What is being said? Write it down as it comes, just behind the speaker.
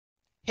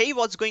Hey,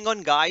 what's going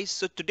on, guys?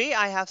 So today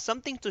I have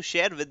something to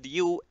share with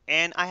you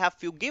and I have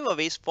few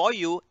giveaways for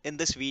you in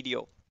this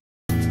video.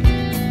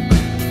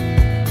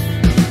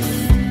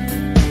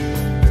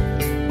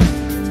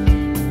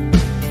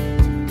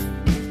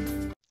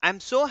 I'm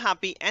so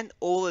happy and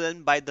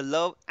overwhelmed by the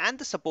love and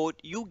the support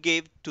you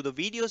gave to the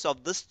videos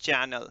of this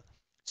channel.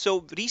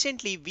 So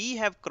recently we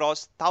have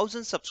crossed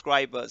 1000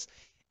 subscribers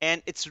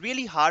and it's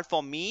really hard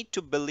for me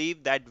to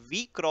believe that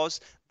we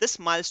crossed this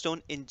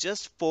milestone in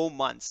just 4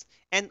 months.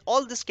 And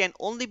all this can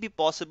only be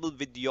possible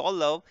with your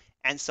love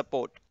and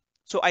support.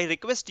 So I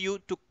request you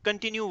to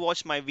continue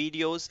watch my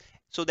videos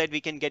so that we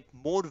can get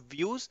more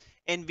views,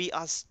 and we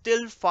are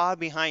still far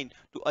behind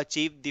to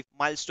achieve the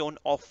milestone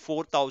of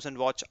 4000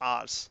 watch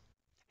hours.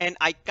 And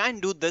I can't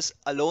do this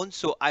alone,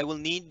 so I will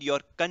need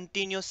your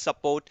continuous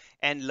support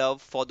and love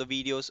for the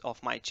videos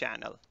of my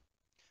channel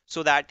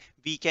so that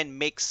we can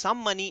make some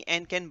money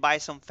and can buy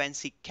some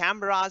fancy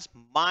cameras,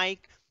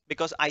 mic,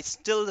 because I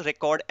still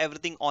record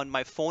everything on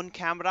my phone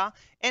camera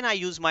and I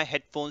use my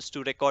headphones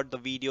to record the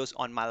videos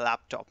on my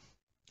laptop.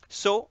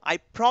 So I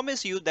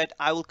promise you that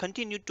I will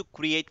continue to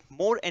create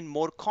more and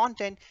more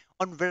content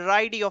on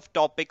variety of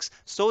topics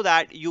so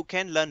that you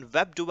can learn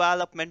web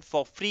development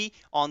for free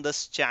on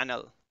this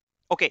channel.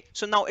 Okay,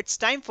 so now it's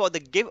time for the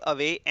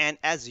giveaway, and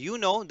as you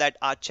know that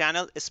our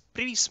channel is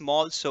pretty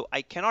small, so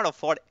I cannot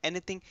afford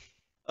anything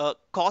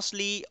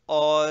costly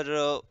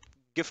or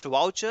gift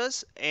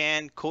vouchers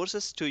and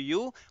courses to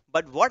you.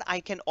 But what I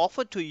can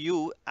offer to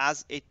you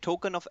as a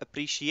token of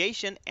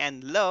appreciation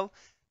and love,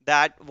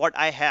 that what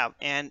I have,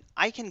 and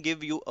I can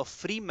give you a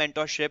free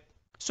mentorship.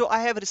 So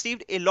I have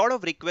received a lot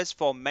of requests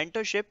for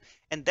mentorship,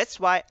 and that's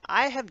why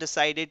I have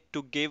decided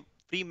to give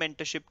free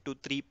mentorship to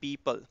 3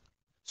 people.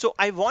 So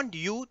I want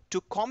you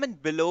to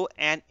comment below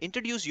and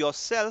introduce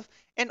yourself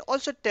and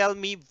also tell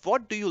me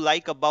what do you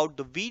like about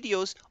the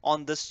videos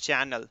on this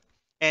channel.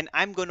 And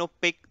I'm going to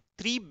pick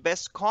 3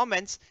 best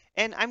comments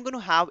and I'm going to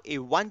have a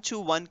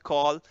one-to-one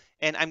call,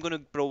 and I'm going to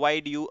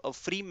provide you a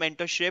free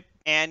mentorship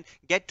and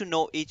get to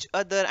know each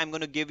other. I'm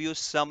going to give you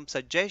some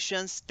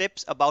suggestions,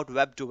 tips about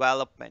web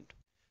development.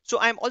 So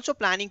I'm also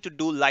planning to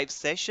do live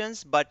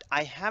sessions, but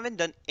I haven't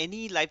done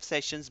any live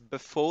sessions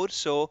before,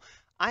 so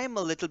I am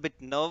a little bit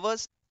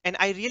nervous and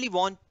I really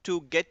want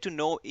to get to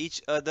know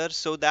each other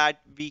so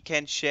that we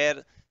can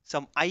share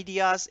some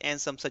ideas and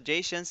some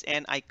suggestions,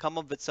 and I come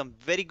up with some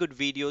very good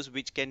videos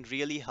which can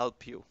really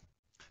help you.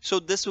 So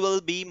this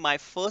will be my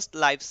first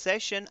live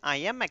session. I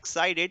am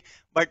excited,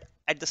 but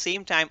at the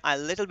same time I'm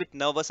a little bit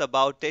nervous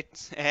about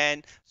it,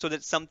 and so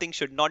that something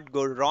should not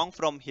go wrong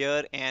from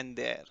here and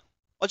there.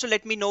 Also,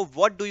 let me know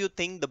what do you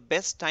think the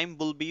best time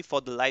will be for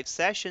the live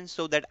session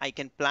so that I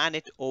can plan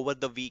it over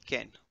the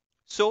weekend.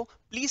 So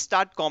please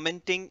start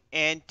commenting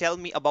and tell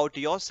me about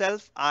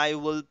yourself. I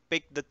will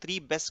pick the 3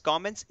 best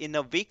comments in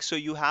a week so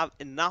you have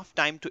enough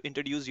time to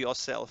introduce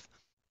yourself.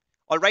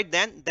 Alright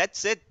then,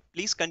 that's it.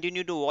 Please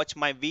continue to watch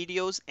my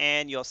videos,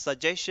 and your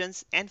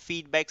suggestions and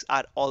feedbacks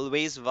are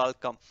always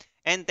welcome.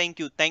 And thank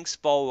you. Thanks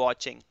for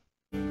watching.